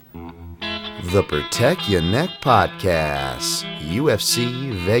The Protect Your Neck Podcast,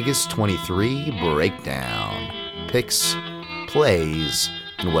 UFC Vegas 23 breakdown, picks, plays,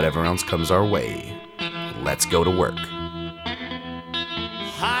 and whatever else comes our way. Let's go to work.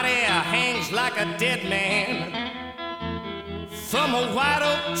 Hot air hangs like a dead man from a white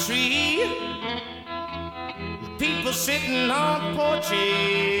oak tree. People sitting on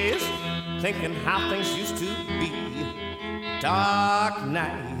porches thinking how things used to be. Dark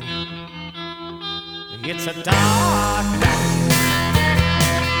night. It's a dark night.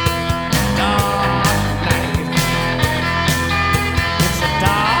 Dark night. It's a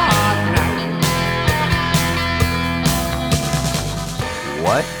dark night.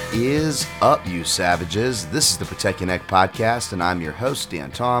 What is up, you savages? This is the Protect Your Neck Podcast, and I'm your host,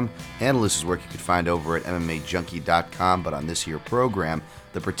 Dan Tom. Analyst is work you can find over at MMAJunkie.com, but on this here program,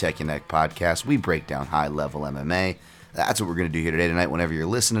 the Protect Your Neck Podcast, we break down high-level MMA. That's what we're going to do here today, tonight, whenever you're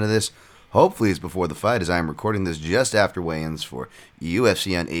listening to this. Hopefully it's before the fight, as I am recording this just after weigh-ins for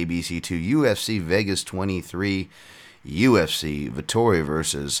UFC on ABC2, UFC Vegas 23, UFC Vittori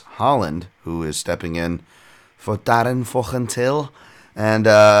versus Holland, who is stepping in for Darren Fochentil. And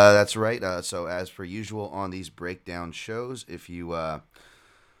that's right, so as per usual on these breakdown shows, if you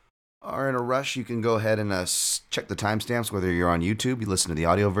are in a rush, you can go ahead and check the timestamps, whether you're on YouTube, you listen to the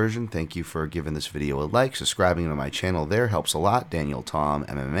audio version. Thank you for giving this video a like, subscribing to my channel there helps a lot, Daniel Tom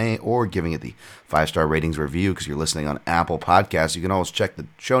MMA, or giving it the 5-star ratings review because you're listening on Apple Podcasts. You can always check the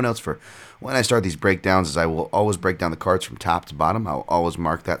show notes for when I start these breakdowns, as I will always break down the cards from top to bottom. I'll always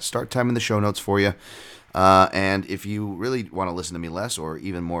mark that start time in the show notes for you. And if you really want to listen to me less or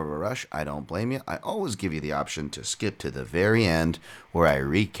even more of a rush, I don't blame you. I always give you the option to skip to the very end where I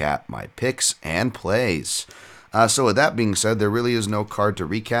recap my picks and plays. So with that being said, there really is no card to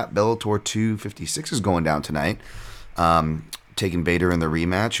recap. Bellator 256 is going down tonight. Taking Bader in the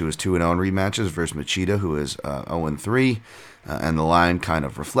rematch, who is 2-0 in rematches, versus Machida, who is 0-3. And the line kind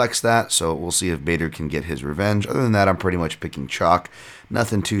of reflects that, so we'll see if Bader can get his revenge. Other than that, I'm pretty much picking chalk.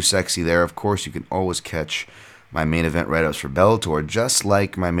 Nothing too sexy there. Of course, you can always catch my main event write-ups for Bellator, just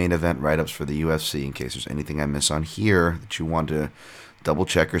like my main event write-ups for the UFC, in case there's anything I miss on here that you want to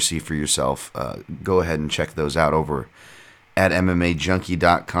double-check or see for yourself. Go ahead and check those out over at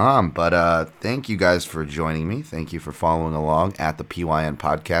MMAJunkie.com. But thank you guys for joining me. Thank you for following along at the PYN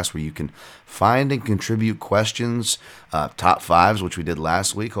Podcast, where you can find and contribute questions, top fives, which we did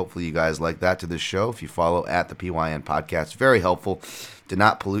last week. Hopefully you guys like that to this show. If you follow at the PYN Podcast, very helpful. Did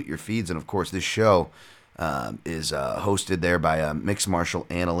not pollute your feeds. And of course, this show is hosted there by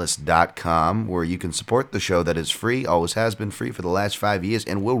mixedmartialanalyst.com, where you can support the show that is free, always has been free for the last 5 years,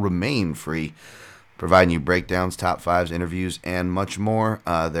 and will remain free, providing you breakdowns, top fives, interviews, and much more.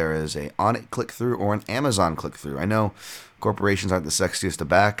 There is a Onnit click-through or an Amazon click-through. I know corporations aren't the sexiest to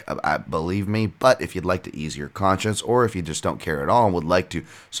back, believe me, but if you'd like to ease your conscience, or if you just don't care at all and would like to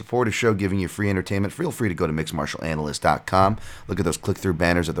support a show giving you free entertainment, feel free to go to mixedmartialanalyst.com. Look at those click-through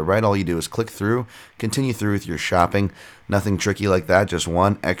banners at the right. All you do is click through, continue through with your shopping. Nothing tricky like that, just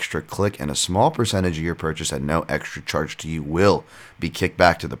one extra click, and a small percentage of your purchase at no extra charge to you will be kicked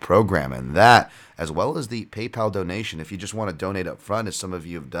back to the program. And that, as well as the PayPal donation, if you just want to donate up front, as some of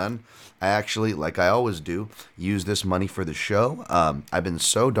you have done, I actually, like I always do, use this money for the show. I've been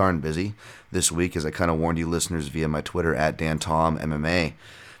so darn busy this week, as I kind of warned you listeners via my Twitter at DanTomMMA,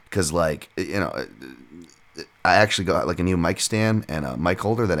 because, like, you know, I actually got like a new mic stand and a mic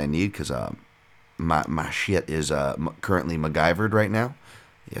holder that I need, because my shit is currently MacGyvered right now.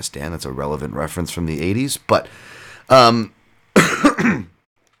 Yes, Dan, that's a relevant reference from the 80s, but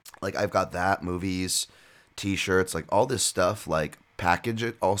like, I've got that, movies, t-shirts, like all this stuff, like package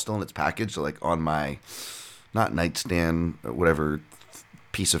it, all still in its package, like on my, not nightstand, or whatever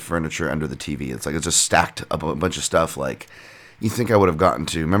piece of furniture under the TV. It's like, it's just stacked up a bunch of stuff. Like, you think I would have gotten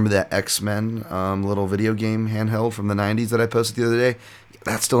to, remember that X-Men little video game handheld from the 90s that I posted the other day?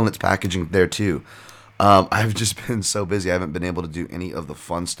 That's still in its packaging there too. I've just been so busy, I haven't been able to do any of the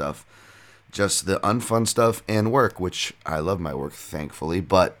fun stuff. Just the unfun stuff and work, which I love my work, thankfully,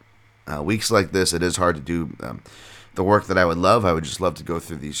 but weeks like this, it is hard to do the work that I would love. I would just love to go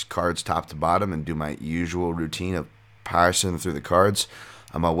through these cards top to bottom and do my usual routine of parsing through the cards.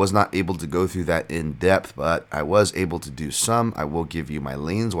 I was not able to go through that in depth, but I was able to do some. I will give you my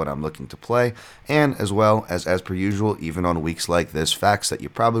leans, what I'm looking to play, and as well as per usual, even on weeks like this, facts that you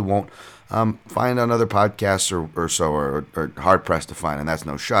probably won't find on other podcasts or hard-pressed to find, and that's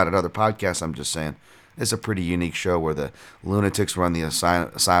no shot at other podcasts. I'm just saying it's a pretty unique show where the lunatics run the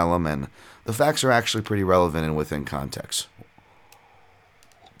asylum, and the facts are actually pretty relevant and within context.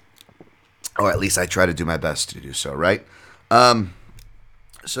 Or at least I try to do my best to do so, right?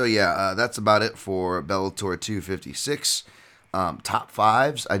 So yeah, that's about it for Bellator 256. Top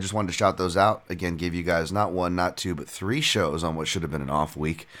fives. I just wanted to shout those out. Again, give you guys not one, not two, but three shows on what should have been an off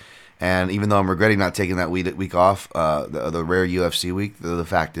week. And even though I'm regretting not taking that week off, the rare UFC week, the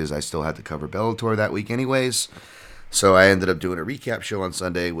fact is I still had to cover Bellator that week anyways. So I ended up doing a recap show on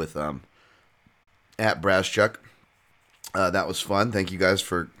Sunday with at Brass that was fun. Thank you guys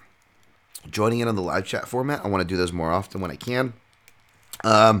for joining in on the live chat format. I want to do those more often when I can.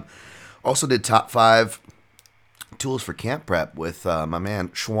 Also did top five tools for camp prep with my man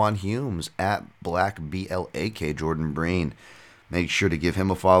Schwan Humes at Black BLAK Jordan Breen. Make sure to give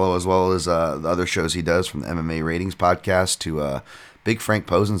him a follow, as well as the other shows he does, from the MMA Ratings podcast to Big Frank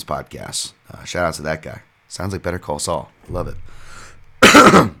Posen's podcast. Shout out to that guy. Sounds like Better Call Saul. Love it.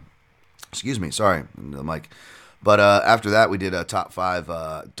 Excuse me. Sorry, the mic. But after that, we did a top five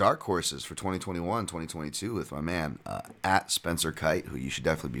dark horses for 2021, 2022 with my man at Spencer Kite, who you should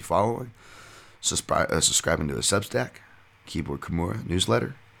definitely be following. Subscribing to his Substack, Keyboard Kimura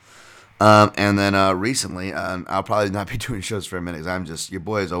newsletter. And then recently, I'll probably not be doing shows for a minute because your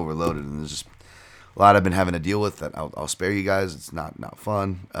boy is overloaded, and there's just a lot I've been having to deal with that I'll spare you guys. It's not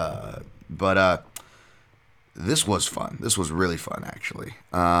fun. But this was fun. This was really fun, actually.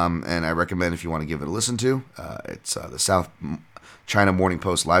 And I recommend, if you want to give it a listen to, it's the South China Morning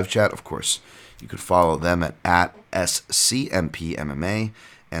Post live chat. Of course, you could follow them at SCMP MMA.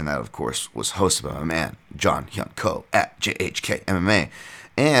 And that, of course, was hosted by my man, John Hyun Ko at JHK MMA.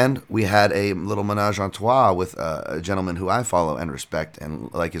 And we had a little menage a trois with a gentleman who I follow and respect and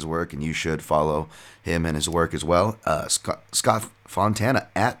like his work, and you should follow him and his work as well. Scott Fontana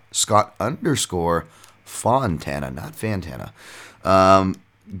at Scott_Fontana, not Fantana.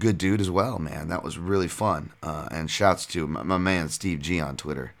 Good dude as well, man. That was really fun. And shouts to my man Steve G on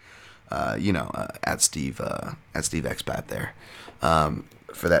Twitter. At Steve Expat there.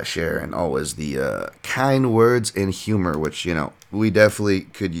 For that share, and always the kind words and humor, which we definitely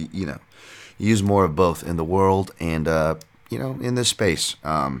could use more of both in the world and in this space.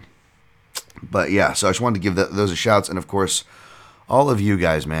 But yeah, so I just wanted to give those a shouts, and of course all of you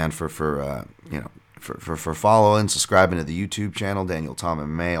guys, man, for following, subscribing to the YouTube channel, Daniel Tom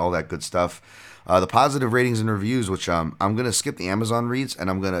MMA, all that good stuff. The positive ratings and reviews, which I'm gonna skip the Amazon reads, and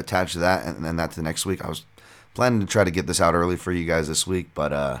I'm gonna attach that and then that to the next week. I was planning to try to get this out early for you guys this week,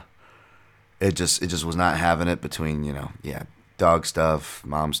 but it just was not having it between dog stuff,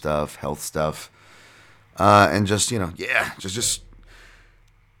 mom stuff, health stuff, and just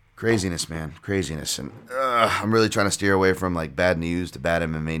craziness, man, craziness. And I'm really trying to steer away from like bad news to bad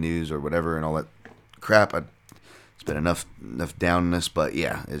MMA news or whatever and all that crap. It's been enough downness, but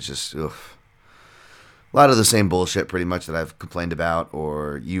yeah, it's just a lot of the same bullshit pretty much that I've complained about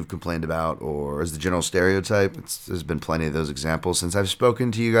or you've complained about or as the general stereotype. There's been plenty of those examples since I've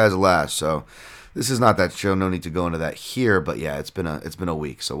spoken to you guys last. So this is not that show. No need to go into that here. But yeah, it's been a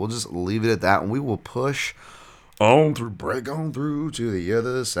week. So we'll just leave it at that, and we will push on through, break on through to the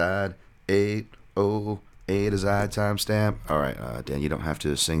other side. 808 is I timestamp. All right, Dan, you don't have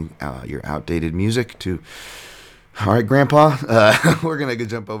to sing your outdated music to... All right, Grandpa, we're going to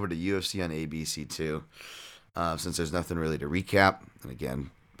jump over to UFC on ABC2 since there's nothing really to recap. And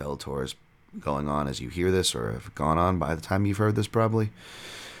again, Bellator is going on as you hear this, or have gone on by the time you've heard this probably.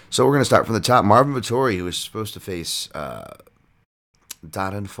 So we're going to start from the top. Marvin Vettori, who is supposed to face Darren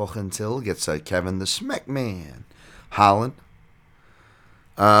Fochentil, gets Kevin the Smackman Holland.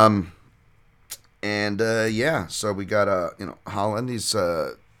 So we got Holland. He's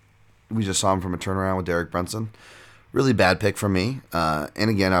we just saw him from a turnaround with Derek Brunson. Really bad pick for me. And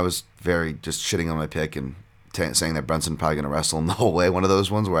again, I was very just shitting on my pick and saying that Brunson probably going to wrestle him the whole way. One of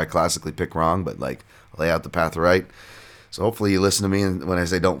those ones where I classically pick wrong, but like lay out the path right. So hopefully you listen to me when I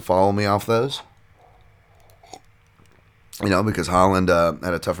say don't follow me off those. Because Holland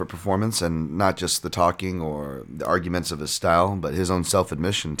had a tougher performance, and not just the talking or the arguments of his style, but his own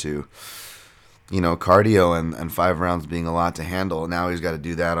self-admission to, cardio and 5 rounds being a lot to handle. Now he's got to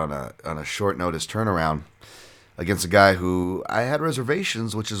do that on a short notice turnaround against a guy who I had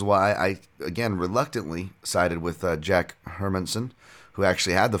reservations, which is why I, again, reluctantly sided with Jack Hermanson, who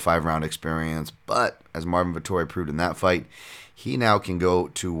actually had the 5-round experience. But as Marvin Vettori proved in that fight, he now can go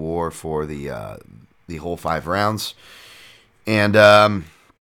to war for the whole 5 rounds. And that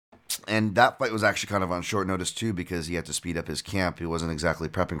fight was actually kind of on short notice too, because he had to speed up his camp. He wasn't exactly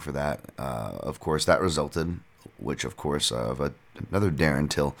prepping for that. Of course, that resulted, which of course another Darren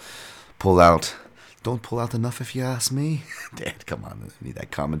Till pulled out. Don't pull out enough if you ask me. Dad, come on, I need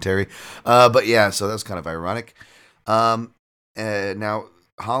that commentary. But yeah, so that's kind of ironic. Now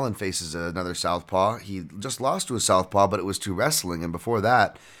Holland faces another southpaw. He just lost to a southpaw, but it was to wrestling, and before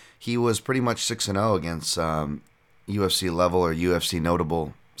that, he was pretty much 6-0 against UFC level or UFC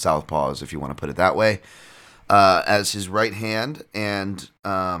notable southpaws, if you want to put it that way. As his right hand and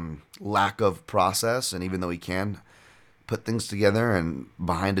lack of process, and even though he can put things together and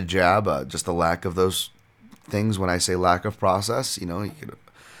behind a jab, just the lack of those things. When I say lack of process, he could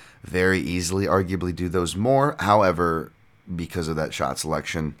very easily arguably do those more. However, because of that shot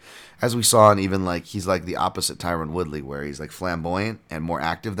selection, as we saw, and even he's like the opposite Tyron Woodley, where he's like flamboyant and more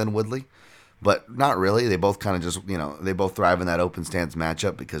active than Woodley, but not really. They both kind of just, they both thrive in that open stance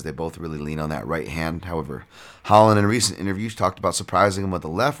matchup because they both really lean on that right hand. However, Holland in recent interviews talked about surprising him with the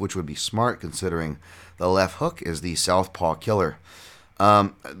left, which would be smart considering the left hook is the southpaw killer.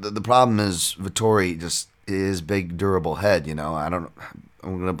 The problem is Vettori just his big durable head. I'm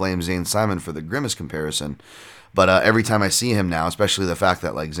going to blame Zane Simon for the Grimace comparison. But every time I see him now, especially the fact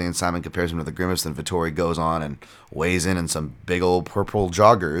that Zane Simon compares him to the Grimace, then Vettori goes on and weighs in some big old purple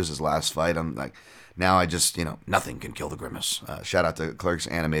joggers his last fight. I'm like, now I just, nothing can kill the Grimace. Shout out to Clerks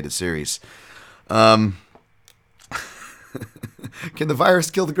animated series. Can the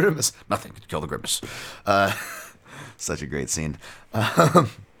virus kill the Grimace? Nothing can kill the Grimace. Such a great scene.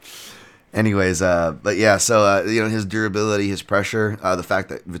 Anyways, but yeah, so, his durability, his pressure, the fact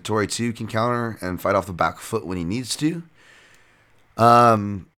that Vettori, too, can counter and fight off the back foot when he needs to.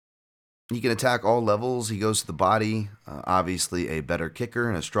 He can attack all levels. He goes to the body. Obviously, a better kicker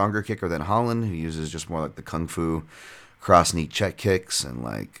and a stronger kicker than Holland, who uses just more like the kung fu cross-knee check kicks and,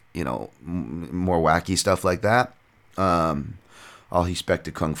 more wacky stuff like that. All he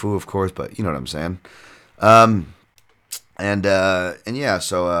spected kung fu, of course, but you know what I'm saying. And yeah,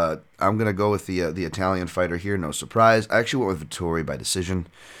 so I'm gonna go with the Italian fighter here. No surprise. I actually went with Vettori by decision,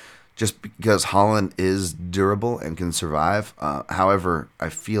 just because Holland is durable and can survive. However, I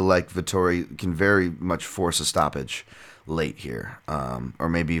feel like Vettori can very much force a stoppage late here, or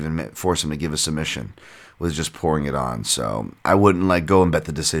maybe even force him to give a submission with just pouring it on. So I wouldn't go and bet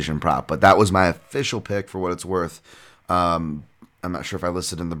the decision prop, but that was my official pick for what it's worth. I'm not sure if I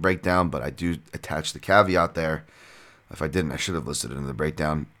listed in the breakdown, but I do attach the caveat there. If I didn't, I should have listed it in the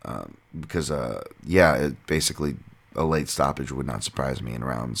breakdown because, it basically a late stoppage would not surprise me in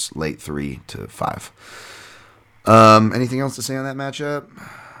rounds late 3 to 5. Anything else to say on that matchup?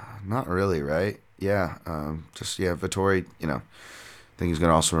 Not really, right? Yeah, Vettori, I think he's going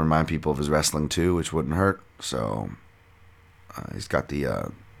to also remind people of his wrestling too, which wouldn't hurt. So he's got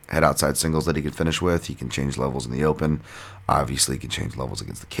the head outside singles that he can finish with. He can change levels in the open. Obviously, he can change levels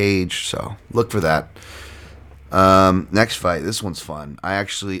against the cage. So look for that. Next fight. This one's fun. I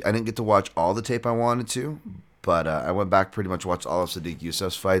didn't get to watch all the tape I wanted to, but I went back pretty much watched all of Sadiq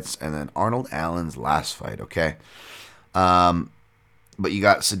Youssef's fights and then Arnold Allen's last fight. Okay. But you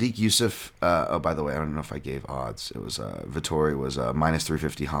got Sadiq Youssef. Oh, by the way, I don't know if I gave odds. It was Vettori was minus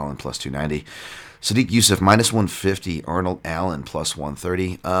 350, Holland plus 290. Sadiq Youssef minus 150, Arnold Allen plus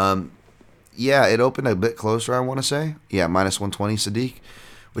 130. Yeah, it opened a bit closer, I want to say. Yeah, minus 120 Sadiq,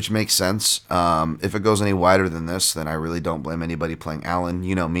 which makes sense. If it goes any wider than this, then I really don't blame anybody playing Allen.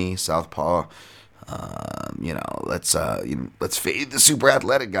 You know me, southpaw. Let's fade the super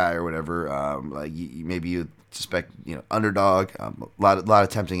athletic guy or whatever. Maybe you suspect underdog. A lot of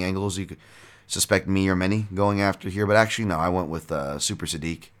tempting angles you could suspect me or many going after here, but actually no, I went with Super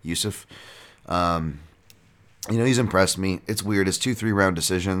Sadiq Youssef. He's impressed me. It's weird. It's 2 3-round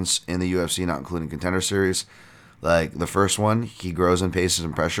decisions in the UFC, not including Contender Series. Like the first one, he grows in paces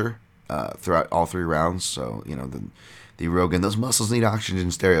and pressure throughout all 3 rounds. So the Rogan, those muscles need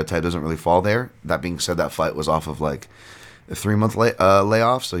oxygen stereotype doesn't really fall there. That being said, that fight was off of a 3-month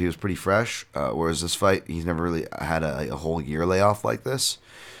layoff, so he was pretty fresh. Whereas this fight, he's never really had a whole year layoff like this.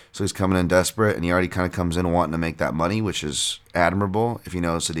 So he's coming in desperate, and he already kind of comes in wanting to make that money, which is admirable. If you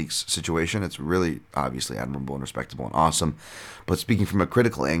know Sadiq's situation, it's really obviously admirable and respectable and awesome. But speaking from a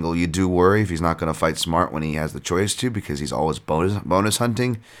critical angle, you do worry if he's not going to fight smart when he has the choice to, because he's always bonus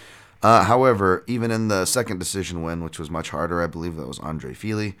hunting. However, even in the second decision win, which was much harder, I believe that was Andre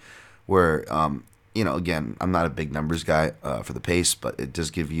Fili, where, again, I'm not a big numbers guy for the pace, but it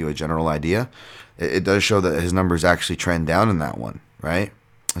does give you a general idea. It does show that his numbers actually trend down in that one, right?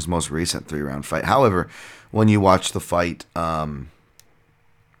 His most recent 3-round fight. However, when you watch the fight, or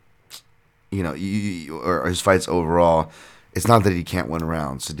his fights overall, it's not that he can't win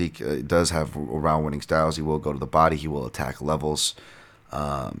rounds. Sadiq does have round-winning styles. He will go to the body. He will attack levels.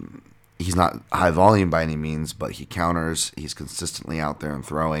 He's not high volume by any means, but he counters. He's consistently out there and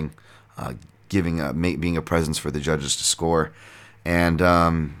throwing, being a presence for the judges to score. And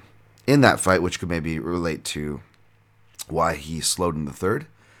in that fight, which could maybe relate to why he slowed in the third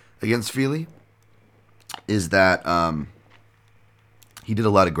against Feely is that he did a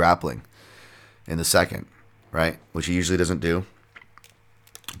lot of grappling in the second, right? Which he usually doesn't do.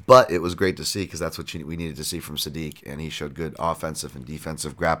 But it was great to see because that's what we needed to see from Sadiq, and he showed good offensive and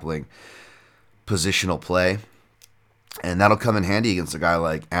defensive grappling, positional play, and that'll come in handy against a guy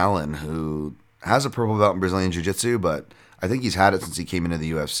like Allen, who has a purple belt in Brazilian Jiu-Jitsu, but I think he's had it since he came into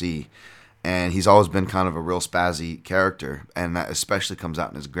the UFC, and he's always been kind of a real spazzy character, and that especially comes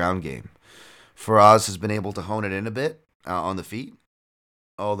out in his ground game. Faraz has been able to hone it in a bit on the feet,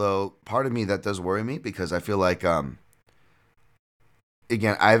 although part of me that does worry me because I feel like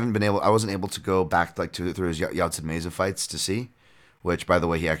again, I wasn't able to go back through his Yaltsin Meza fights to see, which, by the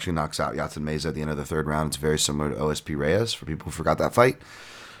way, he actually knocks out Yaltsin Meza at the end of the third round. It's very similar to OSP Reyes for people who forgot that fight.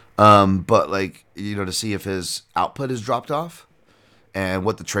 But to see if his output has dropped off and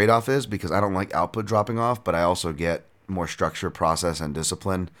what the trade-off is, because I don't like output dropping off, but I also get more structure, process, and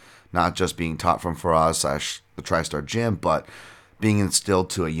discipline, not just being taught from Faraz / the TriStar Gym, but being instilled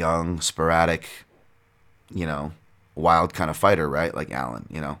to a young, sporadic, wild kind of fighter, right? Like Allen,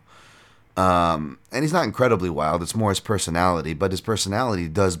 and he's not incredibly wild. It's more his personality, but his personality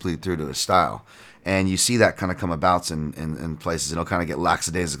does bleed through to his style. And you see that kind of come about in places, and he'll kind of get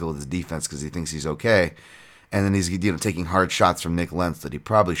lackadaisical with his defense because he thinks he's okay. And then he's taking hard shots from Nick Lentz that he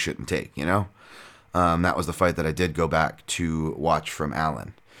probably shouldn't take, That was the fight that I did go back to watch from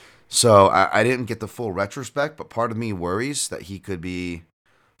Allen. So I didn't get the full retrospect, but part of me worries that he could be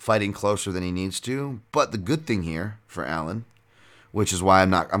fighting closer than he needs to. But the good thing here for Allen, which is why I'm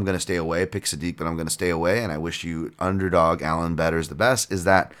going to stay away, pick Sadiq, but I'm going to stay away, and I wish you underdog Allen better is the best, is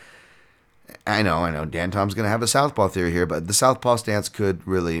that I know Dan Tom's going to have a southpaw theory here, but the southpaw stance could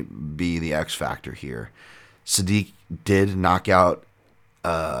really be the X factor here. Sadiq did knock out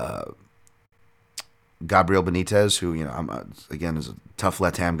Gabriel Benitez, who, again, is a tough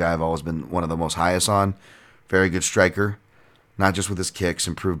left hand guy. I've always been one of the most highest on. Very good striker, not just with his kicks,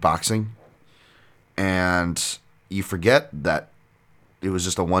 improved boxing. And you forget that it was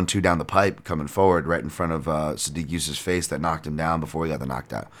just a 1-2 down the pipe coming forward right in front of Sadiq Yusuf's face that knocked him down before he got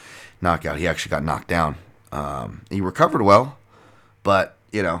the knockout. He actually got knocked down. He recovered well, but,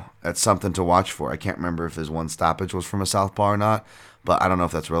 that's something to watch for. I can't remember if his one stoppage was from a southpaw or not, but I don't know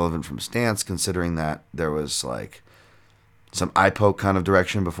if that's relevant from stance, considering that there was some eye poke kind of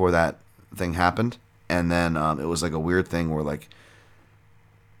direction before that thing happened. And then it was a weird thing where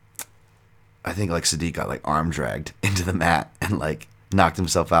I think Sadiq got arm dragged into the mat and knocked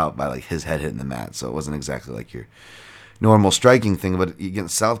himself out by his head hitting the mat. So it wasn't exactly your normal striking thing, but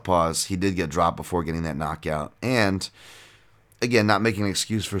against southpaws, he did get dropped before getting that knockout. And again, not making an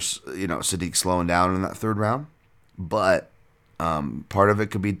excuse for Sadiq slowing down in that third round, but part of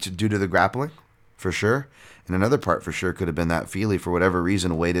it could be due to the grappling, for sure. And another part for sure could have been that Feely, for whatever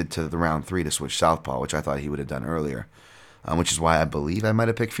reason, waited to the round 3 to switch southpaw, which I thought he would have done earlier, which is why I believe I might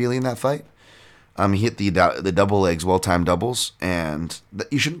have picked Feely in that fight. He hit the double legs, well-timed doubles, and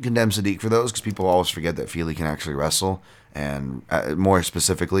you shouldn't condemn Sadiq for those because people always forget that Feely can actually wrestle, and more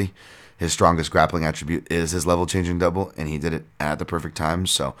specifically, his strongest grappling attribute is his level-changing double, and he did it at the perfect time.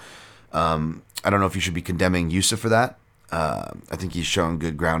 So I don't know if you should be condemning Yusuf for that. I think he's shown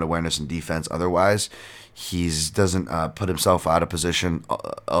good ground awareness and defense. Otherwise, he doesn't put himself out of position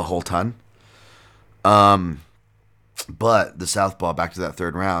a whole ton. But the southpaw, back to that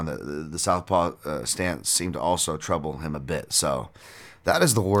third round, the southpaw stance seemed to also trouble him a bit. So that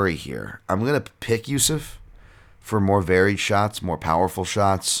is the worry here. I'm going to pick Yusuf for more varied shots, more powerful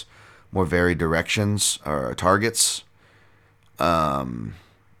shots, more varied directions or targets. And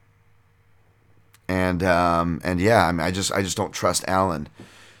yeah, I mean, I just don't trust Allen.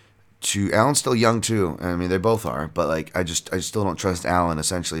 Allen's still young too. I mean, they both are, but I still don't trust Allen.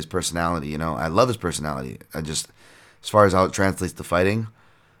 Essentially, his personality. I love his personality. As far as how it translates to fighting,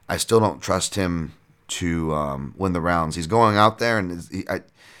 I still don't trust him to win the rounds. He's going out there and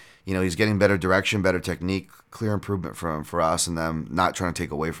he's getting better direction, better technique, clear improvement for us and them. Not trying to take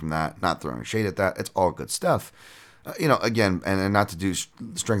away from that, not throwing shade at that. It's all good stuff. Again, and not to do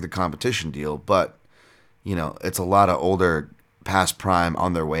strength of competition deal, but it's a lot of older, past prime,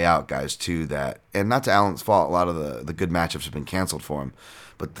 on their way out guys too. And not to Allen's fault, a lot of the good matchups have been canceled for him.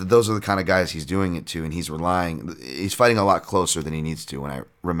 But those are the kind of guys he's doing it to, and he's fighting a lot closer than he needs to when I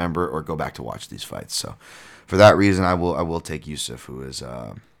remember or go back to watch these fights. So for that reason, I will take Yusuf, who is,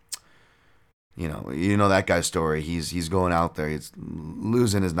 that guy's story. He's going out there.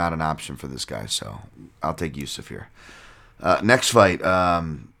 Losing is not an option for this guy, so I'll take Yusuf here. Next fight,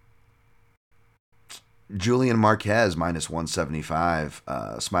 Julian Marquez, -175.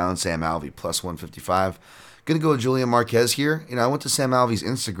 Smiling Sam Alvey, +155. Gonna go with Julian Marquez here. I went to Sam Alvey's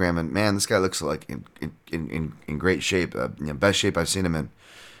Instagram, and man, this guy looks like in great shape. Best shape I've seen him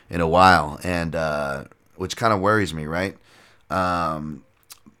in a while, and which kind of worries me, right? And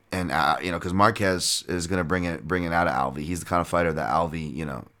because Marquez is gonna bring it out of Alvey. He's the kind of fighter that Alvey, you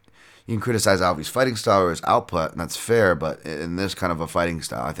can criticize Alvey's fighting style or his output, and that's fair. But in this kind of a fighting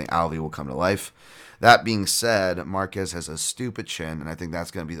style, I think Alvey will come to life. That being said, Marquez has a stupid chin, and I think that's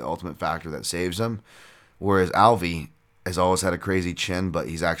going to be the ultimate factor that saves him. Whereas Alvey has always had a crazy chin, but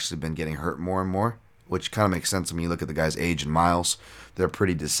he's actually been getting hurt more and more, which kind of makes sense when you look at the guy's age and miles. They're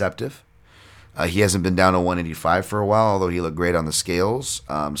pretty deceptive. He hasn't been down to 185 for a while, although he looked great on the scales.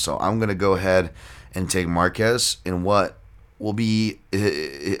 So I'm going to go ahead and take Marquez in what will be,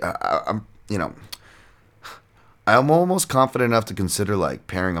 I'm almost confident enough to consider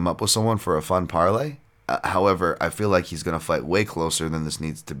pairing him up with someone for a fun parlay. However, I feel like he's going to fight way closer than this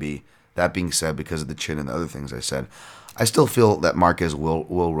needs to be. That being said, because of the chin and the other things I said, I still feel that Marquez will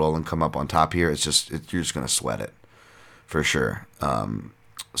roll and come up on top here. You're just going to sweat it for sure.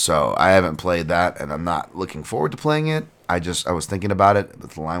 So I haven't played that, and I'm not looking forward to playing it. I was thinking about it,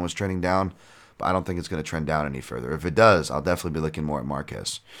 but the line was trending down, but I don't think it's going to trend down any further. If it does, I'll definitely be looking more at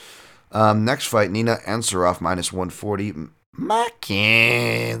Marquez. Next fight, Nina Ansaroff minus 140,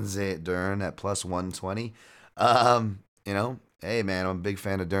 Mackenzie Dern at plus 120. Hey man, I'm a big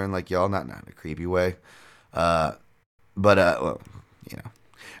fan of Dern, like y'all, not in a creepy way. All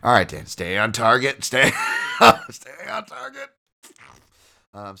right, Dan, stay on target, stay on target.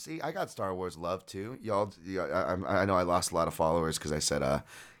 See, I got Star Wars love too, y'all. I know I lost a lot of followers because I said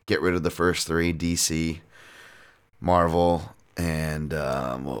get rid of the first three, DC, Marvel, and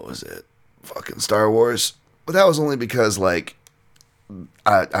what was it? Fucking Star Wars. But that was only because I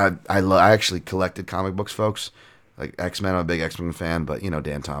actually collected comic books, folks. Like X-Men, I'm a big X-Men fan, but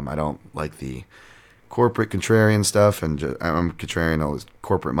Dan Tom, I don't like the corporate contrarian stuff, and I'm contrarian all this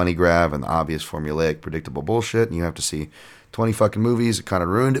corporate money grab and the obvious formulaic predictable bullshit, and you have to see 20 fucking movies. It kind of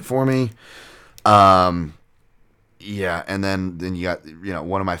ruined it for me. Yeah, and then you got,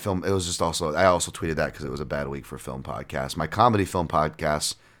 one of my film, it was just also, I also tweeted that because it was a bad week for film podcasts. My comedy film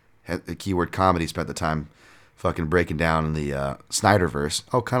podcast, the keyword comedy, spent the time fucking breaking down the Snyderverse.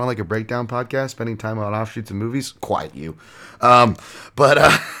 Oh, kind of like a breakdown podcast, spending time on offshoots of movies? Quiet you. And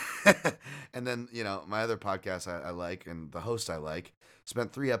then, my other podcast I like, and the host I like,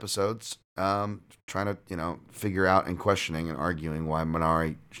 spent 3 episodes trying to, figure out and questioning and arguing why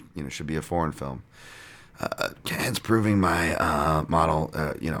Minari, should be a foreign film. Hence proving my model,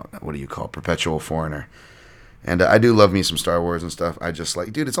 what do you call it? Perpetual foreigner. And I do love me some Star Wars and stuff. I just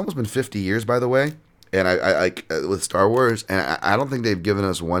dude, it's almost been 50 years, by the way. And I like with Star Wars, and I don't think they've given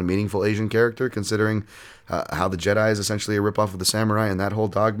us one meaningful Asian character, considering how the Jedi is essentially a ripoff of the samurai and that whole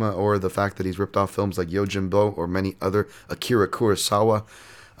dogma, or the fact that he's ripped off films like Yojimbo or many other Akira Kurosawa.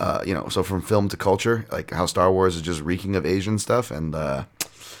 So from film to culture, like how Star Wars is just reeking of Asian stuff. And I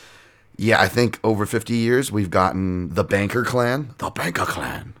think over 50 years, we've gotten the Banker Clan. The Banker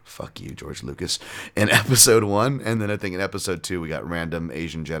Clan. Fuck you, George Lucas. In episode 1. And then I think in episode 2, we got random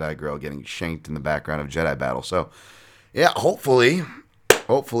Asian Jedi girl getting shanked in the background of Jedi battle. So, yeah, hopefully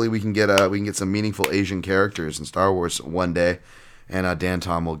we can get some meaningful Asian characters in Star Wars one day. And Dan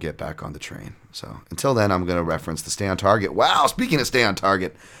Tom will get back on the train. So, until then, I'm going to reference the Stay on Target. Wow, speaking of Stay on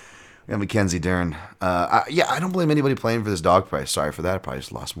Target, we have Mackenzie Dern. I don't blame anybody playing for this dog price. Sorry for that. I probably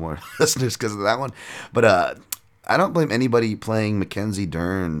just lost more listeners because of that one. But I don't blame anybody playing Mackenzie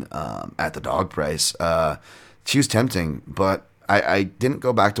Dern at the dog price. She was tempting, but I didn't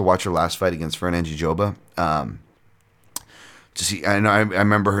go back to watch her last fight against Fernand Joba. To see, I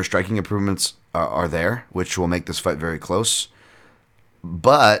remember her striking improvements are there, which will make this fight very close.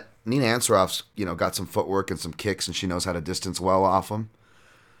 But Nina Ansaroff's, got some footwork and some kicks, and she knows how to distance well off them.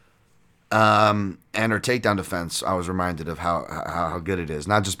 And her takedown defense, I was reminded of how good it is.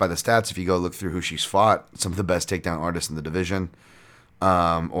 Not just by the stats. If you go look through who she's fought, some of the best takedown artists in the division,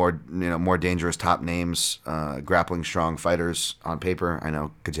 or more dangerous top names, grappling strong fighters on paper. I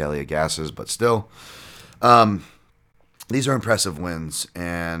know Kajalia gasses, but still, these are impressive wins.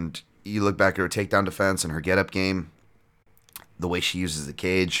 And you look back at her takedown defense and her get-up game, the way she uses the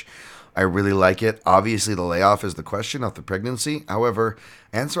cage, I really like it. Obviously, the layoff is the question of the pregnancy. However,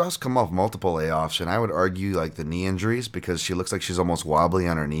 Ansaroff's come off multiple layoffs, and I would argue the knee injuries, because she looks like she's almost wobbly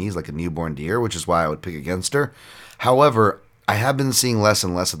on her knees like a newborn deer, which is why I would pick against her. However, I have been seeing less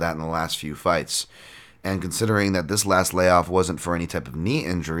and less of that in the last few fights. And considering that this last layoff wasn't for any type of knee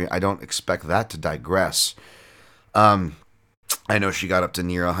injury, I don't expect that to digress. I know she got up to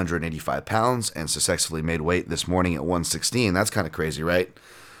near 185 pounds and successfully made weight this morning at 116. That's kind of crazy, right?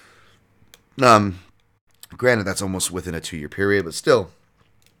 Granted, that's almost within a 2-year period, but still.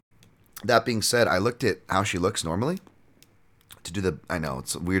 That being said, I looked at how she looks normally I know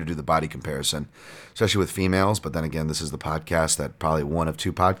it's weird to do the body comparison, especially with females, but then again, this is the podcast that probably one of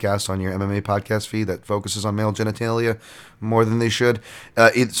 2 podcasts on your MMA podcast feed that focuses on male genitalia more than they should.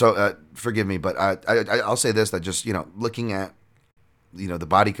 Forgive me, but I'll say this, that just, looking at, the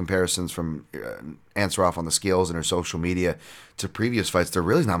body comparisons from Ansaroff on the scales and her social media to previous fights, there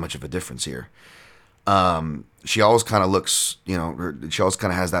really is not much of a difference here. She always kind of looks, she always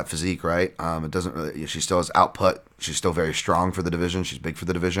kind of has that physique, right? It doesn't really, she still has output. She's still very strong for the division. She's big for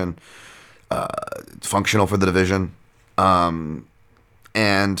the division, functional for the division. And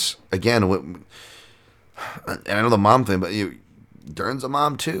again, and I know the mom thing, but Dern's a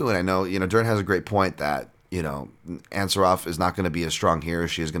mom too. And I know, Dern has a great point that, Ansaroff is not going to be as strong here.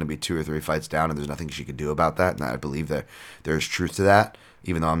 She is going to be 2 or 3 fights down, and there's nothing she could do about that. And I believe that there's truth to that.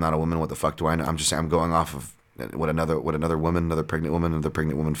 Even though I'm not a woman, what the fuck do I know? I'm just saying I'm going off of what another pregnant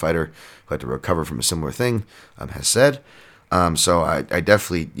woman fighter who had to recover from a similar thing has said. So I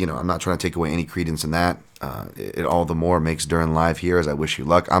definitely, I'm not trying to take away any credence in that. It all the more makes Dern live here, as I wish you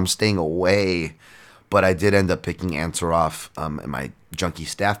luck. I'm staying away, but I did end up picking Ansaroff in my junkie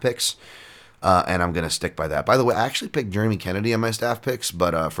staff picks. And I'm going to stick by that. By the way, I actually picked Jeremy Kennedy in my staff picks,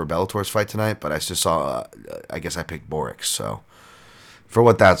 but for Bellator's fight tonight, but I just saw, I guess I picked Borics, so for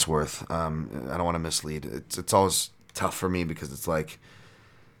what that's worth, I don't want to mislead. It's always tough for me because it's like,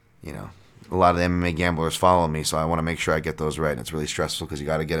 a lot of the MMA gamblers follow me, so I want to make sure I get those right. And it's really stressful because you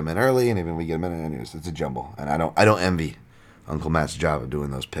got to get them in early, and even we get them in, anyways, it's a jumble. And I don't envy Uncle Matt's job of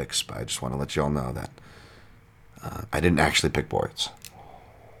doing those picks, but I just want to let you all know that I didn't actually pick Borics.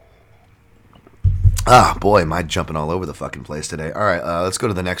 Ah, boy, am I jumping all over the fucking place today. All right, let's go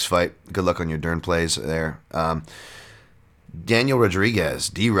to the next fight. Good luck on your Dern plays there. Daniel Rodriguez,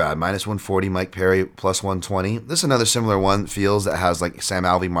 D-Rod, -140, Mike Perry, +120. This is another similar one, feels, that has like Sam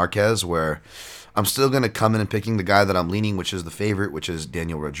Alvey Marquez, where I'm still going to come in and picking the guy that I'm leaning, which is the favorite, which is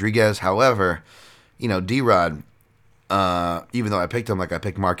Daniel Rodriguez. However, D-Rod, even though I picked him like I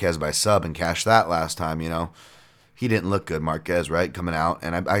picked Marquez by sub and cashed that last time, he didn't look good, Marquez, right, coming out,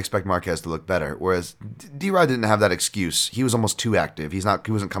 and I expect Marquez to look better. Whereas D-Rod didn't have that excuse. He was almost too active. He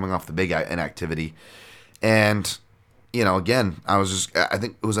wasn't coming off the big inactivity. And again, I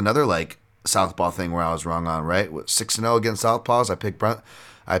think it was another like southpaw thing where I was wrong on, right? 6-0 against southpaws. I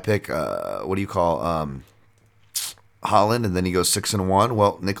pick Holland, and then he goes 6-1.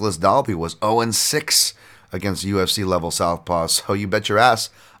 Well, Nicholas Dalby was 0-6 against UFC level southpaws. So you bet your ass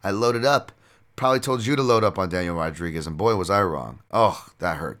I loaded up. Probably told you to load up on Daniel Rodriguez, and boy, was I wrong. Oh,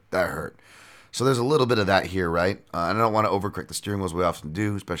 that hurt. So there's a little bit of that here, right? And I don't want to overcorrect the steering wheel as we often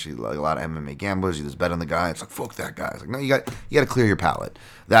do, especially like a lot of MMA gamblers. You just bet on the guy. It's like, fuck that guy. It's like, no, you got to clear your palate.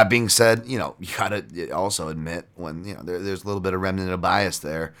 That being said, you got to also admit when there's a little bit of remnant of bias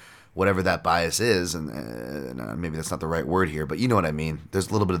there, whatever that bias is, and maybe that's not the right word here, but you know what I mean. There's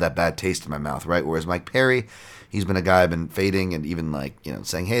a little bit of that bad taste in my mouth, right? Whereas Mike Perry, he's been a guy I've been fading and even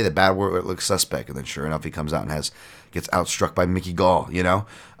saying, hey, the bad word looks suspect, and then sure enough, he comes out and gets outstruck by Mickey Gall,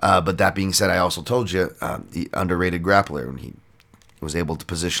 But that being said, I also told you the underrated grappler, and he was able to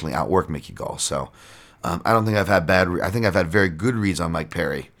positionally outwork Mickey Gall. So I don't think I've had I think I've had very good reads on Mike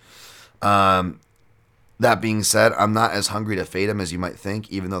Perry. That being said, I'm not as hungry to fade him as you might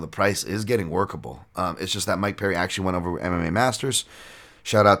think, even though the price is getting workable. It's just that Mike Perry actually went over MMA Masters.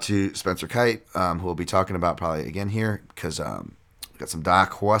 Shout out to Spencer Kite, who we'll be talking about probably again here, because we've got some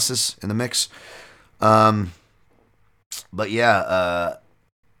dark horses in the mix. But yeah,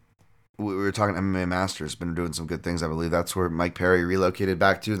 we were talking MMA Masters, been doing some good things. I believe that's where Mike Perry relocated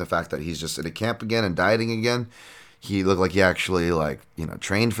back to, and the fact that he's just in a camp again and dieting again. He looked like he actually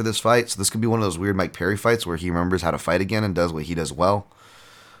trained for this fight. So this could be one of those weird Mike Perry fights where he remembers how to fight again and does what he does well.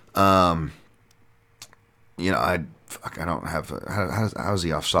 I don't have how's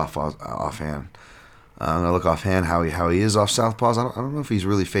he off softball offhand? I'm gonna look offhand how he is off southpaws. I don't know if he's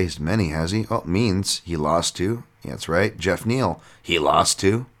really faced many, has he? Oh, Means he lost to. Yeah, that's right. Jeff Neal he lost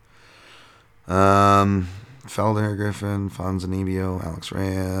to. Felder, Griffin, Fonzanibio, Alex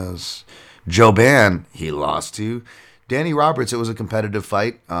Reyes, Joe Ban he lost to. Danny Roberts, it was a competitive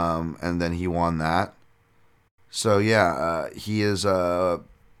fight, and then he won that. So yeah, he is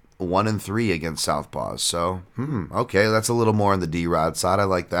 1-3 against southpaws. So okay, that's a little more on the D-Rod side. I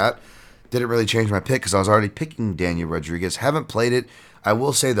like that. Didn't really change my pick because I was already picking Daniel Rodriguez. Haven't played it. I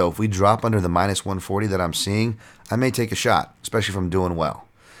will say, though, if we drop under the -140 that I'm seeing, I may take a shot, especially if I'm doing well.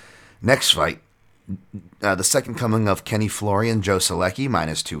 Next fight, the second coming of Kenny Florian, Joe Selecki,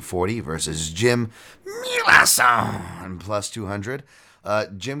 -240 versus Jim Milason, +200.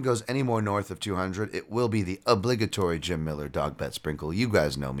 Jim goes any more north of 200, it will be the obligatory Jim Miller dog bet sprinkle. You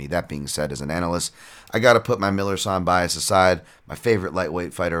guys know me. That being said, as an analyst, I got to put my Miller-san bias aside. My favorite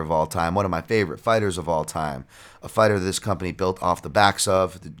lightweight fighter of all time, one of my favorite fighters of all time, a fighter this company built off the backs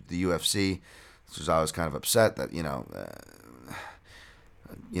of the UFC. So I was kind of upset that they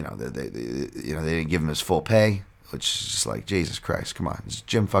didn't give him his full pay, which is just like, Jesus Christ, come on, it's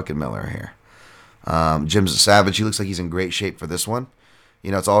Jim fucking Miller here. Jim's a savage. He looks like he's in great shape for this one.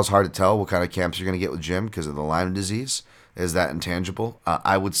 It's always hard to tell what kind of camps you're going to get with Jim because of the Lyme disease. Is that intangible?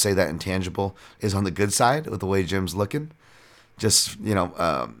 I would say that intangible is on the good side with the way Jim's looking. Just,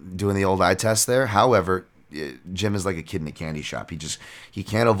 doing the old eye test there. However, Jim is like a kid in a candy shop. He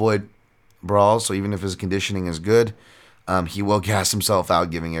can't avoid brawls, so even if his conditioning is good, he will gas himself out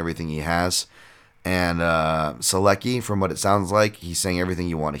giving everything he has. And Selecki, from what it sounds like, he's saying everything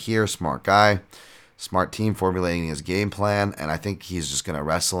you want to hear. Smart guy. Smart team formulating his game plan, and I think he's just going to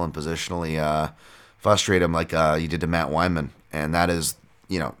wrestle and positionally frustrate him like he did to Matt Wiman. And that is,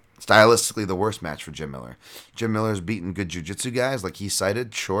 stylistically the worst match for Jim Miller. Jim Miller's beaten good jiu-jitsu guys, like he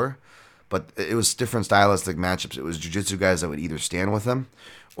cited, sure, but it was different stylistic matchups. It was jiu-jitsu guys that would either stand with him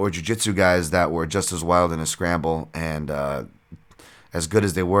or jiu-jitsu guys that were just as wild in a scramble, and as good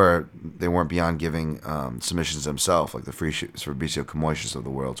as they weren't beyond giving submissions themselves, like the Fabricio Camoishas of the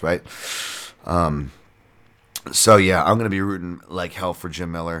world, right? So yeah, I'm gonna be rooting like hell for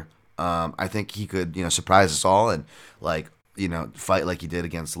Jim Miller. I think he could, surprise us all and fight like he did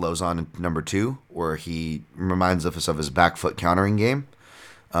against Lozon in number 2, where he reminds us of his back foot countering game,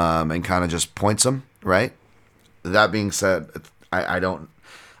 and kind of just points him, right? That being said, I don't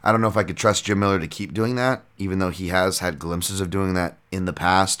know if I could trust Jim Miller to keep doing that, even though he has had glimpses of doing that in the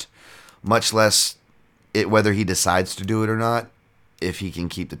past, much less whether he decides to do it or not, if he can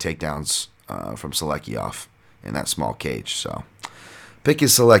keep the takedowns from Selecki off in that small cage. So pick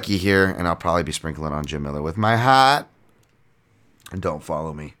is Selecki here, and I'll probably be sprinkling on Jim Miller with my hat. And don't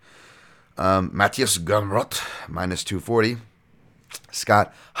follow me. Matthias Gamrot, minus 240.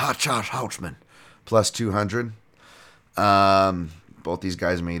 Scott Hotshot Houchman, plus 200. Both these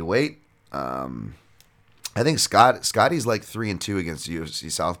guys made weight. I think Scotty's like 3-2 against UFC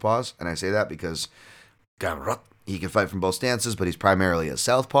Southpaws, and I say that because Gamrot, he can fight from both stances, but he's primarily a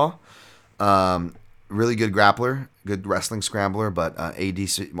southpaw. Really good grappler, good wrestling scrambler, but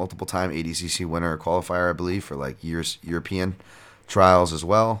ADC, multiple-time ADCC winner or qualifier, I believe, for like European trials as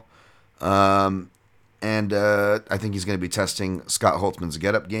well. And I think he's going to be testing Scott Holtzman's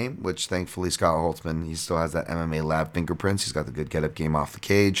get-up game, which thankfully Scott Holtzman, he still has that MMA lab fingerprints. He's got the good get-up game off the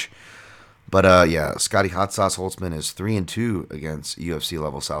cage. But yeah, Scotty Hot Sauce Holtzman is 3-2 against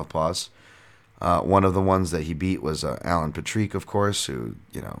UFC-level southpaws. One of the ones that he beat was Alan Patrick, of course, who,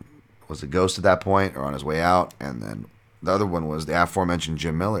 was a ghost at that point or on his way out. And then the other one was the aforementioned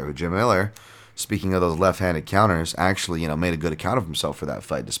Jim Miller, who Jim Miller, speaking of those left-handed counters, actually, made a good account of himself for that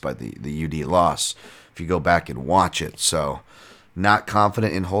fight despite the UD loss, if you go back and watch it. So not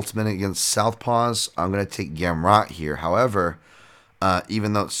confident in Holtzman against southpaws. I'm going to take Gamrot here. However,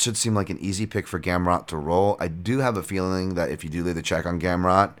 even though it should seem like an easy pick for Gamrot to roll, I do have a feeling that if you do lay the check on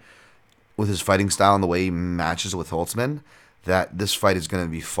Gamrot, with his fighting style and the way he matches with Holtzman, that this fight is going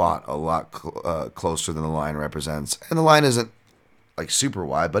to be fought a lot closer than the line represents. And the line isn't like super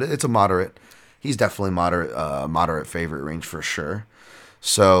wide, but it's a moderate. He's definitely moderate favorite range for sure.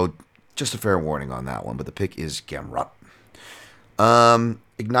 So just a fair warning on that one. But the pick is Gamrot.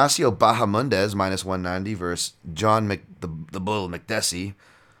 Ignacio Bahamundes, minus 190 versus John the Bull McDessie,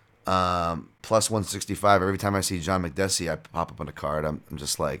 plus 165. Every time I see John McDessie, I pop up on a card. I'm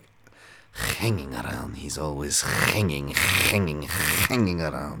just like, hanging around. He's always hanging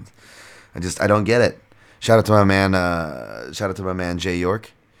around. I don't get it. Shout out to my man Jay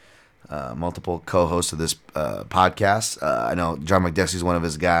York, multiple co-hosts of this podcast. I know John McDessie's one of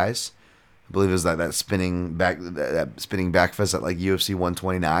his guys. I believe it was that spinning back fist at like UFC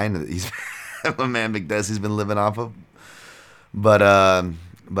 129 that he's my man McDessie's been living off of. But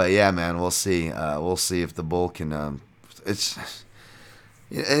yeah, man, we'll see. We'll see if the Bull can.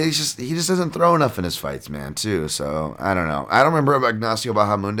 He just doesn't throw enough in his fights, man, too. So, I don't know. I don't remember about Ignacio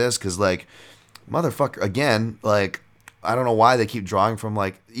Bahamundes because, like, motherfucker, again, like, I don't know why they keep drawing from,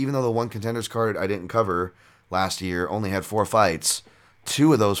 like, even though the one contenders card I didn't cover last year only had 4 fights,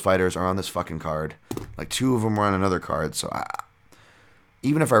 2 of those fighters are on this fucking card. Like, 2 of them were on another card. So,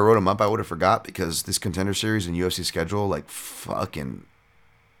 even if I wrote them up, I would have forgot because this contender series and UFC schedule, like, fucking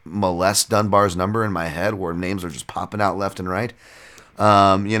molest Dunbar's number in my head where names are just popping out left and right. So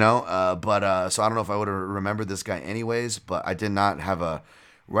I don't know if I would have remembered this guy anyways, but I did not have a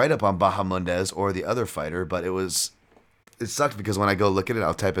write-up on Bahamundes or the other fighter, but it was it sucked because when I go look at it,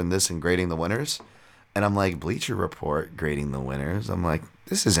 I'll type in this and grading the winners. And I'm like, Bleacher Report grading the winners. I'm like,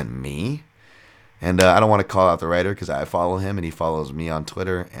 this isn't me. And I don't want to call out the writer because I follow him and he follows me on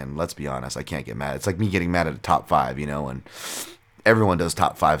Twitter. And let's be honest, I can't get mad. It's like me getting mad at a top 5, and everyone does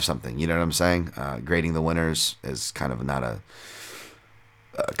top 5 something. You know what I'm saying? Grading the winners is kind of not a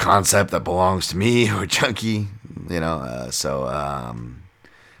concept that belongs to me or Junkie,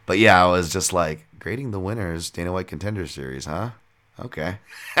 but yeah, I was just like, grading the winners, Dana White Contender Series, huh? Okay.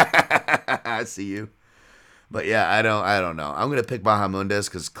 I see you. But yeah, I don't know. I'm gonna pick Bahamundes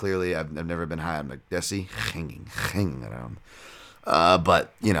because clearly I've never been high on McDessie.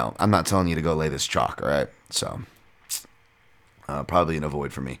 But I'm not telling you to go lay this chalk. All right, so probably an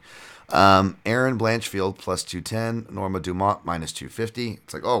avoid for me. Aaron Blanchfield plus 210, Norma Dumont minus 250.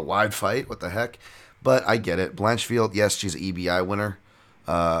 It's like, oh, wide fight. What the heck? But I get it. Blanchfield, yes, she's an EBI winner.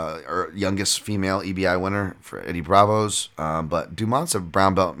 Or youngest female EBI winner for Eddie Bravos. But Dumont's a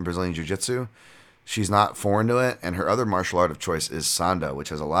brown belt in Brazilian Jiu-Jitsu. She's not foreign to it, and her other martial art of choice is Sanda, which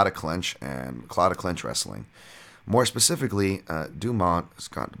has a lot of clinch and a lot of clinch wrestling. More specifically, Dumont has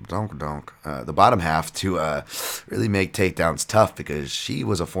got the bottom half to really make takedowns tough because she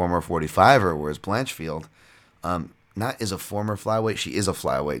was a former 45er, whereas Blanchfield not is a former flyweight. She is a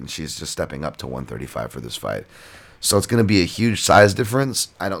flyweight, and she's just stepping up to 135 for this fight. So it's going to be a huge size difference.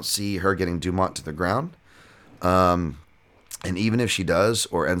 I don't see her getting Dumont to the ground. And even if she does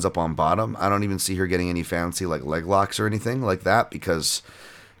or ends up on bottom, I don't even see her getting any fancy like leg locks or anything like that because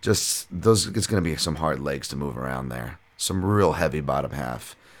it's going to be some hard legs to move around there. Some real heavy bottom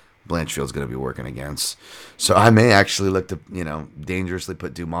half Blanchfield's going to be working against. So I may actually look to, dangerously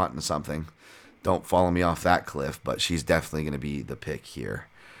put Dumont into something. Don't follow me off that cliff, but she's definitely going to be the pick here.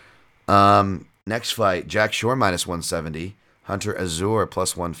 Next fight, Jack Shore minus 170, Hunter Azure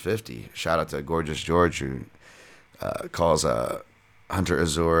plus 150. Shout out to Gorgeous George who calls Hunter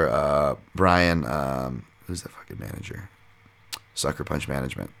Azure Brian, who's the fucking manager? Sucker Punch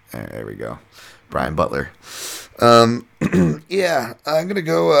Management. There we go. Brian Butler. Yeah, I'm going to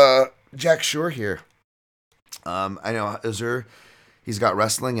go Jack Shore here. I know Azure, he's got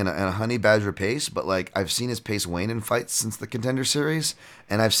wrestling and a honey badger pace, but like I've seen his pace wane in fights since the Contender Series,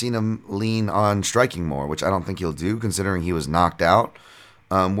 and I've seen him lean on striking more, which I don't think he'll do considering he was knocked out.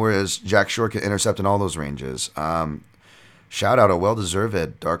 Whereas Jack Shore can intercept in all those ranges. Shout out a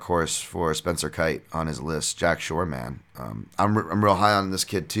well-deserved dark horse for Spencer Kite on his list, Jack Shore, man. I'm real high on this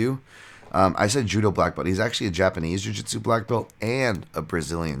kid too. I said judo black belt. He's actually a Japanese jiu-jitsu black belt and a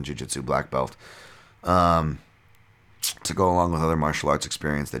Brazilian jiu-jitsu black belt. To go along with other martial arts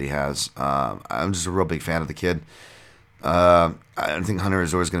experience that he has. I'm just a real big fan of the kid. I don't think Hunter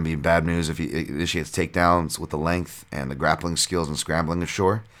Azure is going to be bad news if he initiates takedowns with the length and the grappling skills and scrambling of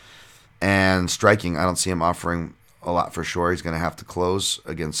Shore. And striking, I don't see him offering a lot for Shore. He's going to have to close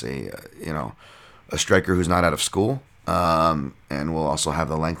against a striker who's not out of school. And we'll also have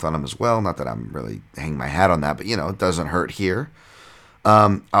the length on him as well. Not that I'm really hanging my hat on that, but it doesn't hurt here.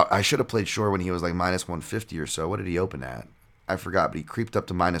 I should have played Shore when he was like minus 150 or so. What did he open at? I forgot, but he creeped up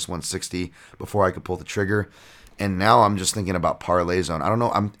to minus 160 before I could pull the trigger. And now I'm just thinking about parlay zone. I don't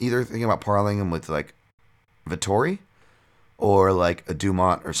know. I'm either thinking about parlaying him with like Vittori or like a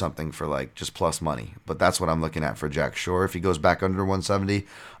Dumont or something for like just plus money. But that's what I'm looking at for Jack Shore. If he goes back under 170,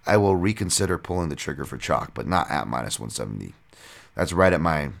 I will reconsider pulling the trigger for chalk, but not at minus 170. That's right at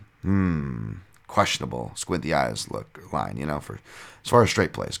my questionable squint the eyes look line, for as far as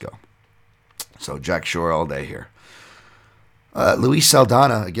straight plays go. So Jack Shore all day here. Luis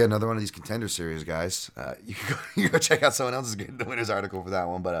Saldana, again, another one of these Contender Series guys. You can go check out someone else's the winner's article for that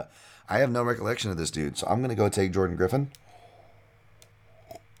one, but I have no recollection of this dude, so I'm going to go take Jordan Griffin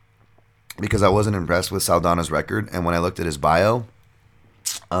because I wasn't impressed with Saldana's record, and when I looked at his bio,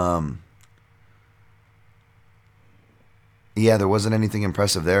 there wasn't anything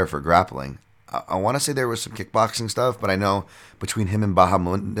impressive there for grappling. I want to say there was some kickboxing stuff, but I know between him and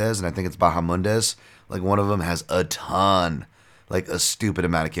Bahamundes, and I think it's Bahamundes, like one of them has a ton, like a stupid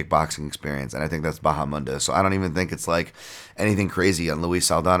amount of kickboxing experience, and I think that's Bahamundes. So I don't even think it's like anything crazy on Luis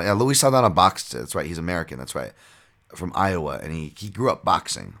Saldana. Yeah, Luis Saldana boxed, that's right, he's American, that's right, from Iowa, and he grew up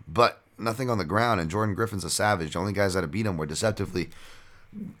boxing, but nothing on the ground, and Jordan Griffin's a savage. The only guys that have beat him were deceptively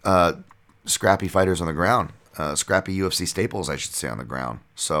scrappy fighters on the ground. Scrappy UFC staples, I should say, on the ground.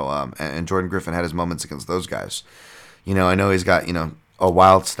 So, and Jordan Griffin had his moments against those guys. I know he's got, a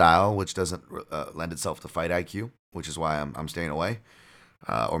wild style, which doesn't lend itself to fight IQ, which is why I'm staying away.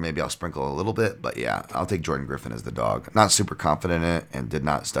 Or maybe I'll sprinkle a little bit, but yeah, I'll take Jordan Griffin as the dog. Not super confident in it and did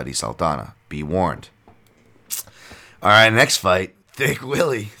not study Saldana. Be warned. All right, next fight, Thick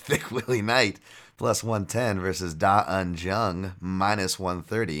Willie Knight plus 110 versus Da Un Jung minus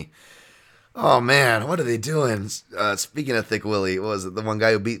 130. Oh man, what are they doing? Speaking of Thick Willie, what was it? The one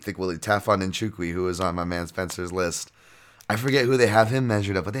guy who beat Thick Willie, Tafon Nchukwi, who was on my man Spencer's list. I forget who they have him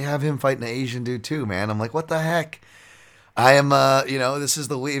measured up, but they have him fighting an Asian dude too, man. I'm like, what the heck? I am, this is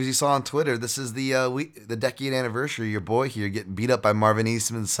the week, as you saw on Twitter, this is the decade anniversary of your boy here getting beat up by Marvin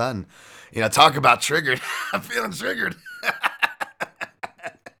Eastman's son. Talk about triggered. I'm feeling triggered.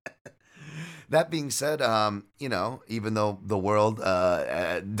 That being said, even though the world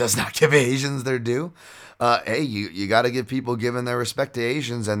does not give Asians their due, hey, you got to give people giving their respect to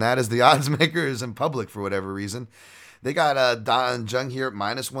Asians, and that is the odds makers in public for whatever reason. They got Da and Jung here at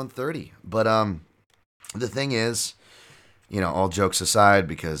minus 130. But the thing is, all jokes aside,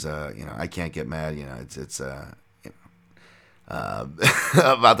 because I can't get mad. It's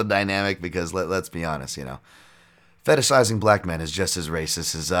about the dynamic, because let's be honest, fetishizing black men is just as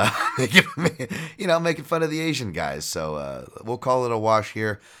racist as making fun of the Asian guys. So we'll call it a wash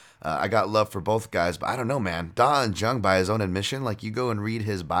here. I got love for both guys, but I don't know, man. Da and Jung, by his own admission, like you go and read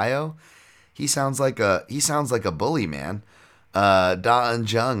his bio, he sounds like a bully, man. Da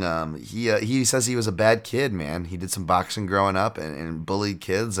and Jung, he says he was a bad kid, man. He did some boxing growing up and bullied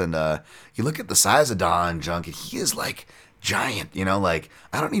kids. And you look at the size of Da and Jung, and he is like giant. Like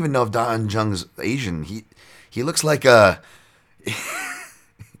I don't even know if Da and Jung's Asian. He looks like he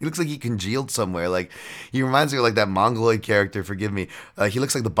looks like he congealed somewhere. Like he reminds me of like that Mongoloid character. Forgive me. He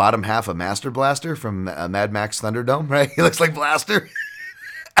looks like the bottom half of Master Blaster from Mad Max Thunderdome, right? He looks like Blaster.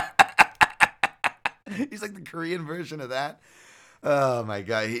 He's like the Korean version of that. Oh my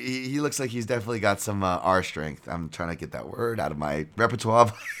god, he looks like he's definitely got some R strength. I'm trying to get that word out of my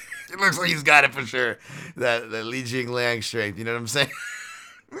repertoire. It looks like he's got it for sure. That Li Jing Liang strength. You know what I'm saying?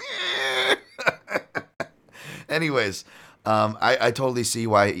 Anyways, I totally see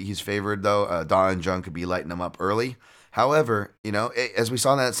why he's favored, though. Da and Jung could be lighting him up early. However, as we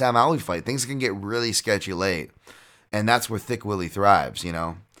saw in that Sam Alvey fight, things can get really sketchy late. And that's where Thick Willie thrives,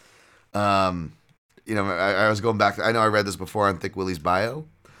 I was going back. I know I read this before on Thick Willie's bio.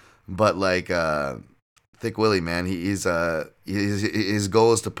 But, like, Thick Willie, man, his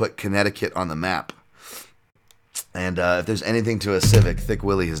goal is to put Connecticut on the map. And if there's anything to a Civic, Thick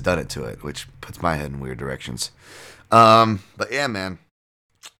Willie has done it to it, which puts my head in weird directions. But yeah, man,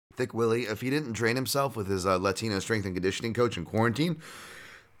 Thick Willie, if he didn't train himself with his Latino strength and conditioning coach in quarantine,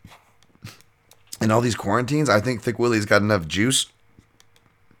 and all these quarantines, I think Thick Willie's got enough juice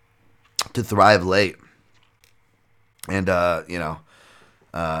to thrive late. And, as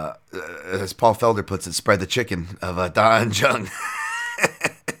Paul Felder puts it, spread the chicken of Da and Jung.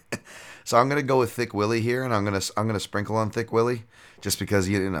 So I'm gonna go with Thick Willie here, and I'm gonna sprinkle on Thick Willie, just because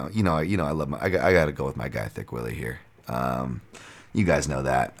I love I gotta go with my guy Thick Willie here. You guys know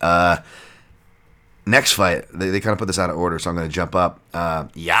that. Next fight, they kind of put this out of order, so I'm gonna jump up.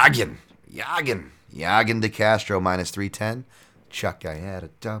 Yagin De Castro minus 310. Chuck, I had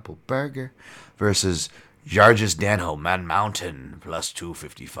a double burger versus Jargis Danho Man Mountain plus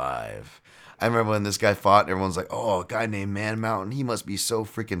 255. I remember when this guy fought, and everyone's like, oh, a guy named Man Mountain, he must be so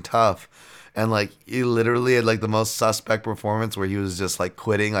freaking tough. And, like, he literally had, like, the most suspect performance where he was just, like,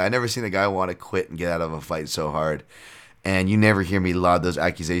 quitting. Like, I never seen a guy want to quit and get out of a fight so hard. And you never hear me laud those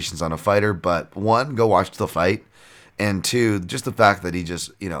accusations on a fighter. But, one, go watch the fight. And, two, just the fact that he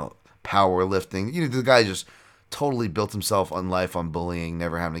just, powerlifting. The guy just totally built himself on life on bullying,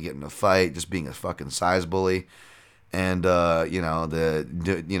 never having to get in a fight, just being a fucking size bully. And, I'm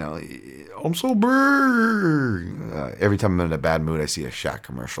so big. Every time I'm in a bad mood, I see a Shaq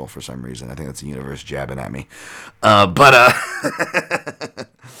commercial for some reason. I think that's the universe jabbing at me. Jargis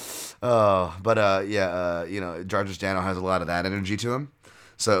Danho has a lot of that energy to him.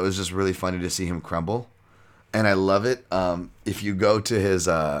 So it was just really funny to see him crumble. And I love it. If you go to his,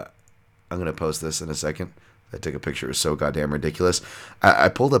 I'm going to post this in a second. I took a picture. It was so goddamn ridiculous. I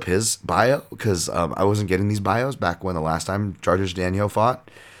pulled up his bio because I wasn't getting these bios back when the last time Jargis Danho fought.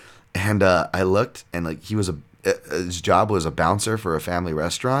 And I looked, and like his job was a bouncer for a family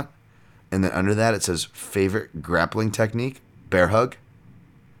restaurant. And then under that, it says favorite grappling technique, bear hug.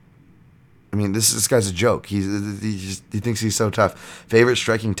 I mean, this guy's a joke. He thinks he's so tough. Favorite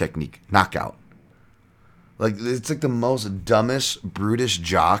striking technique, knockout. Like, it's like the most dumbest, brutish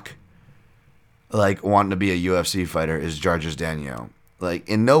jock, like, wanting to be a UFC fighter is Jargis Danho. Like,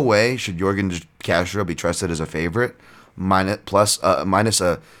 in no way should Jorgen Castro be trusted as a favorite, minus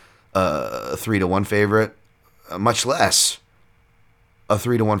a 3-1 favorite, much less a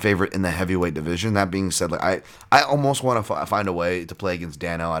 3-1 favorite in the heavyweight division. That being said, like I almost want to find a way to play against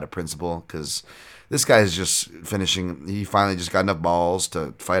Danho out of principle, because This guy is just finishing. He finally just got enough balls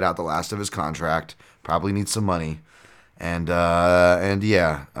to fight out the last of his contract. Probably needs some money. And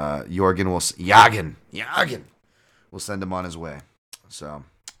yeah, Yagen will send him on his way. So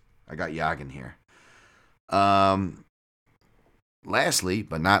I got Yagen here. Lastly,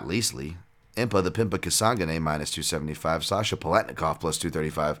 but not leastly, Impa the Pimpa Kasangane minus 275, Sasha Palatnikov plus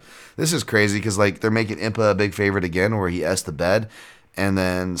 235. This is crazy because like they're making Impa a big favorite again, where he S the bed, and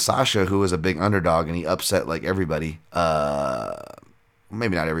then Sasha, who was a big underdog, and he upset like everybody.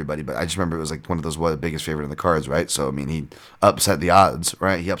 Maybe not everybody, but I just remember it was like one of those the biggest favorite in the cards, right? So I mean, he upset the odds,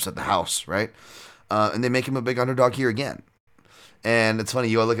 right? He upset the house, right? And they make him a big underdog here again. And it's funny,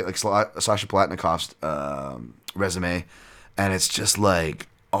 you look at like Sasha Palatnikov's resume, and it's just like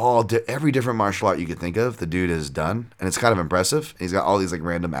every different martial art you could think of, the dude has done, and it's kind of impressive. He's got all these like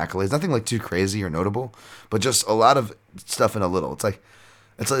random accolades, nothing like too crazy or notable, but just a lot of stuff in a little. It's like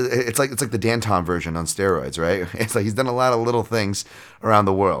the Danton version on steroids, right? It's like he's done a lot of little things around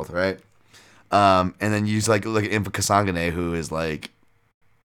the world, right? And then you just like look at Impa Kasangane, who is like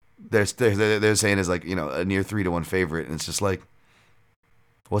they're saying is like, you know, a near 3-1 favorite, and it's just like,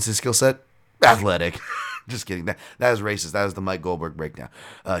 what's his skill set? Athletic. Just kidding. That is racist. That is the Mike Goldberg breakdown.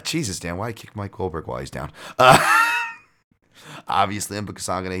 Jesus, Dan, why kick Mike Goldberg while he's down? Obviously, Impa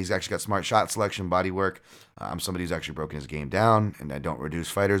Kasangane, he's actually got smart shot selection, body work. I'm somebody who's actually broken his game down, and I don't reduce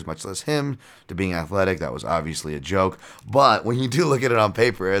fighters, much less him, to being athletic. That was obviously a joke. But when you do look at it on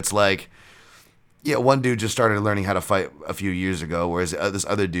paper, it's like, yeah, one dude just started learning how to fight a few years ago, whereas this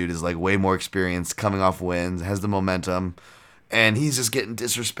other dude is like way more experienced, coming off wins, has the momentum, and he's just getting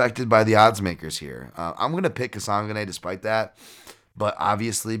disrespected by the odds makers here. I'm going to pick Kasangane despite that, but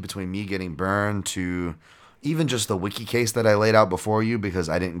obviously between me getting burned to even just the wiki case that I laid out before you, because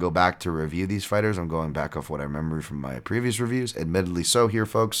I didn't go back to review these fighters, I'm going back off what I remember from my previous reviews. Admittedly so here,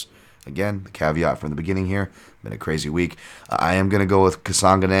 folks. Again, the caveat from the beginning here. Been a crazy week. I am going to go with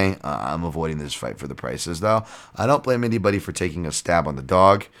Kasangane. I'm avoiding this fight for the prices, though. I don't blame anybody for taking a stab on the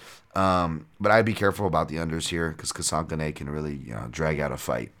dog. But I'd be careful about the unders here, because Kasangane can really, drag out a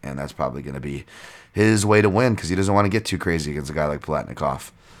fight, and that's probably going to be his way to win, because he doesn't want to get too crazy against a guy like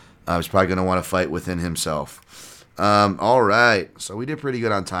Palatnikov. He's probably going to want to fight within himself. All right, so we did pretty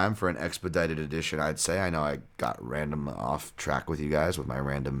good on time for an expedited edition, I'd say. I know I got random off track with you guys with my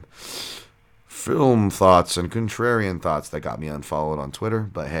random film thoughts and contrarian thoughts that got me unfollowed on Twitter.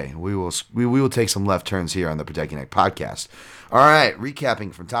 But hey, we will take some left turns here on the Protect Your Neck podcast. All right,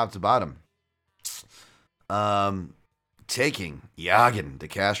 recapping from top to bottom. Taking Yagen de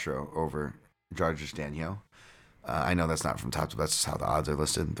Castro over Georges Daniel. I know that's not from top to bottom. That's just how the odds are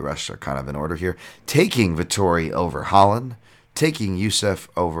listed. The rest are kind of in order here. Taking Vettori over Holland. Taking Youssef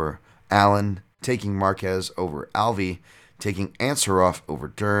over Allen. Taking Marquez over Alvey. Taking Ansaroff over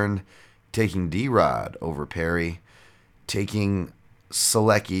Dern. Taking D-Rod over Perry. Taking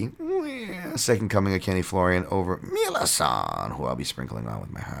Selecki, second coming of Kenny Florian, over Milasan, who I'll be sprinkling on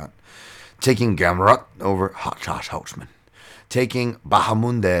with my hat. Taking Gamrot over Josh Holtzman. Taking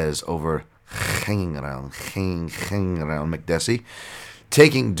Bahamundez over hanging around McDessie.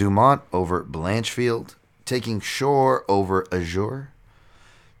 Taking Dumont over Blanchfield. Taking Shore over Azure.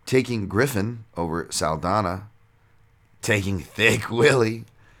 Taking Griffin over Saldana. Taking Thick Willie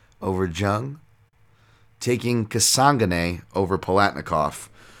over Jung. Taking Kasangane over Palatnikov.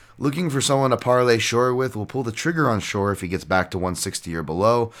 Looking for someone to parlay Shore with. We'll pull the trigger on Shore if he gets back to 160 or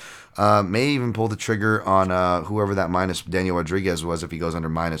below. May even pull the trigger on whoever that minus Daniel Rodriguez was if he goes under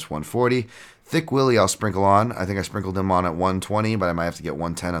minus 140. Thick Willie I'll sprinkle on. I think I sprinkled him on at 120, but I might have to get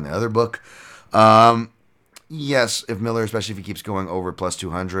 110 on the other book. Yes, if Miller, especially if he keeps going over plus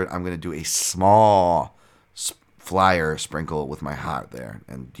 200, I'm going to do a small flyer sprinkle with my heart there,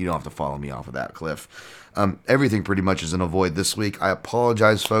 and you don't have to follow me off of that cliff. Everything pretty much is an avoid this week. I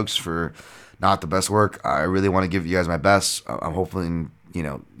apologize, folks, for not the best work. I really want to give you guys my best. I'm hoping,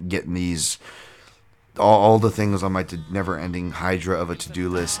 getting these all the things on my never-ending hydra of a to-do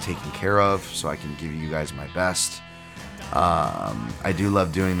list taken care of, so I can give you guys my best. I do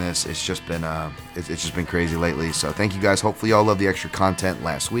love doing this. It's just been crazy lately. So thank you guys. Hopefully y'all love the extra content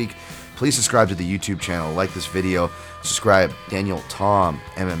last week. Please subscribe to the YouTube channel, like this video, subscribe Daniel Tom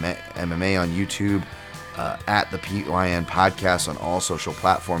MMA on YouTube, at the PYN podcast on all social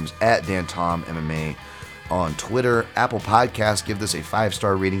platforms, at Dan Tom MMA on Twitter. Apple Podcasts, give this a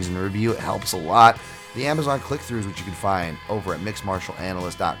 5-star ratings and review. It helps a lot. The Amazon click-throughs, which you can find over at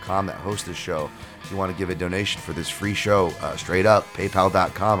mixedmartialanalyst.com that host this show. If you want to give a donation for this free show, straight up,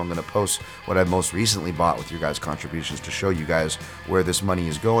 paypal.com. I'm going to post what I've most recently bought with your guys' contributions to show you guys where this money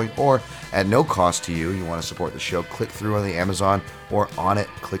is going. Or at no cost to you, you want to support the show, click through on the Amazon or on it,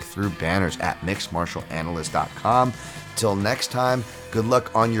 click through banners at mixedmartialanalyst.com. Till next time, good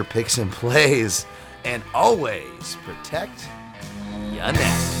luck on your picks and plays, and always protect your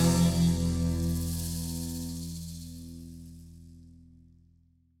neck.